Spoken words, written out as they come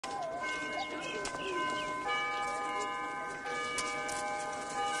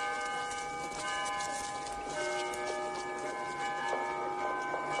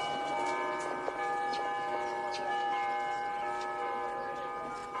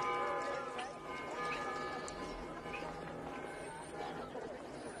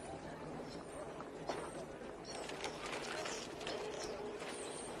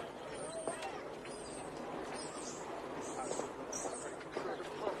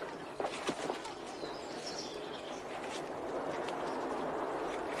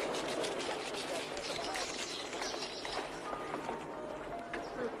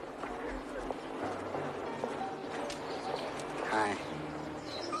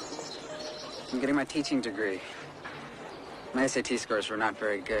I'm getting my teaching degree. My SAT scores were not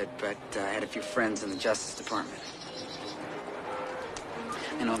very good, but I had a few friends in the Justice Department.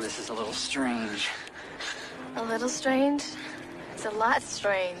 I know this is a little strange. A little strange? It's a lot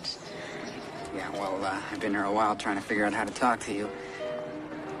strange. Yeah, well, I've been here a while trying to figure out how to talk to you.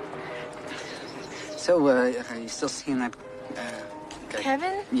 So, are you still seeing that, guy?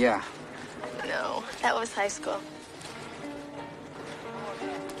 Kevin? Yeah. No, that was high school.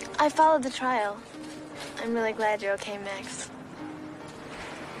 I followed the trial. I'm really glad you're okay, Max.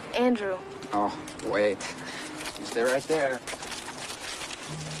 Andrew. Oh, wait. He's there right there.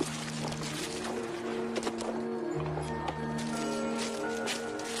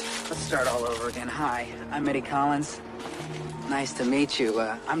 Let's start all over again. Hi, I'm Eddie Collins. Nice to meet you.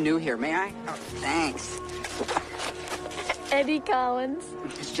 I'm new here. May I? Oh, thanks. Eddie Collins.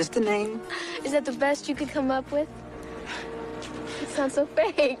 It's just a name. Is that the best you could come up with? It sounds so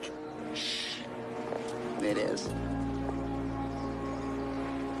fake. It is.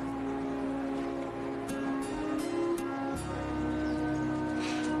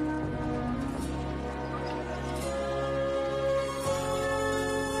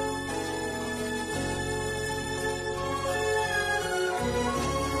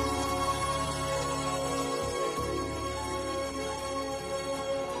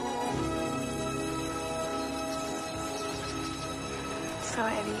 So,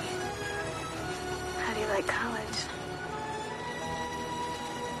 Eddie, how do you like college?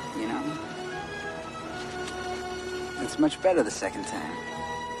 You know, it's much better the second time.